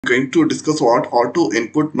Going to discuss how to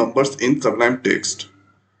input numbers in Sublime Text.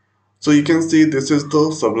 So you can see this is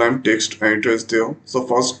the Sublime Text editor is there. So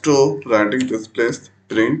first writing this place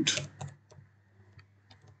print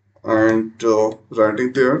and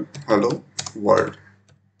writing there hello world.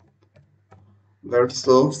 Let's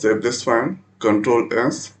save this file, Control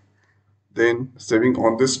S, then saving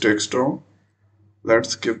on this text row.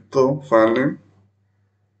 Let's give the file name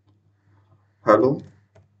hello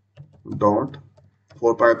dot.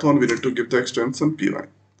 For Python we need to give the extension py.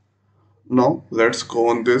 Now let's go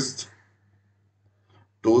on this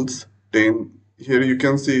tools 10. Here you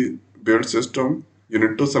can see build system. You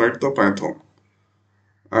need to select the Python,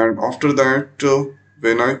 and after that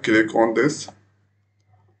when I click on this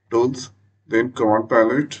tools, then command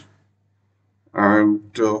palette and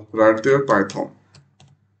write there Python,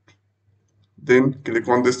 then click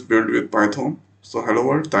on this build with Python. So hello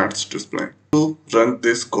world, that's displaying. To run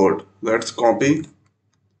this code, let's copy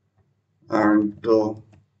and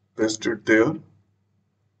paste it there.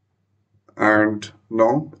 And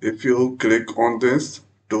now if you click on this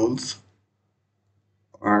tools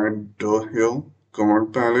and here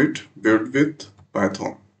command palette build with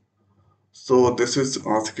Python. So this is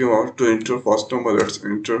asking us to enter first number. Let's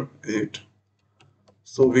enter 8.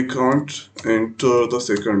 So we can't enter the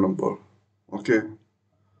second number. Okay,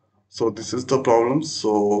 so this is the problem.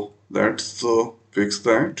 So let's fix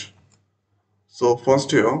that. So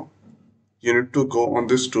first here you need to go on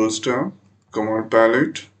this tools tab, command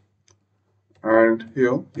palette, and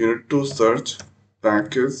here you need to search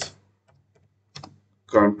package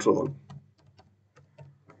control.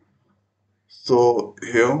 So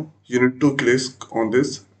here you need to click on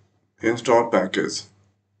this install package,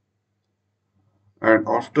 and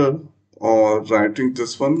after writing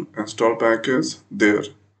this one install package, there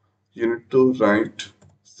you need to write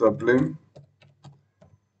Sublime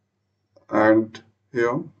and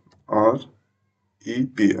here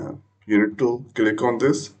repl. You need to click on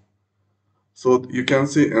this. So you can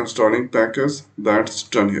see installing package, that's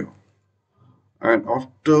done here. And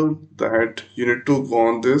after that you need to go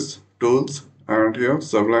on this tools and here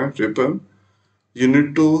Sublime repl. You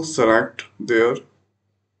need to select there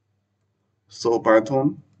so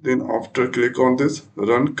Python, then after click on this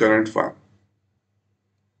run current file.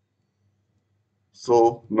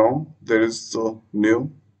 So now there is a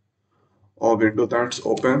new window that's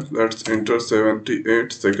open. Let's enter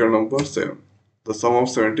 78 second number 7. The sum of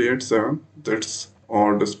 78 7, that's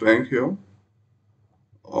all displaying here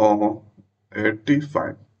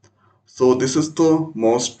 85. So this is the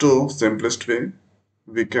most simplest way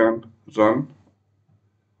we can run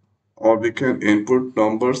or we can input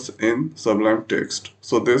numbers in Sublime Text.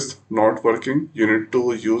 So this not working, you need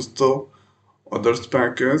to use the others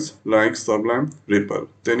package like Sublime repl,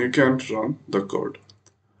 then you can run the code.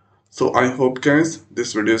 So I hope guys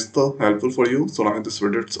this video is helpful for you. So now this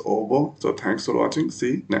video is over. So thanks for watching.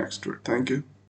 See you next week. Thank you.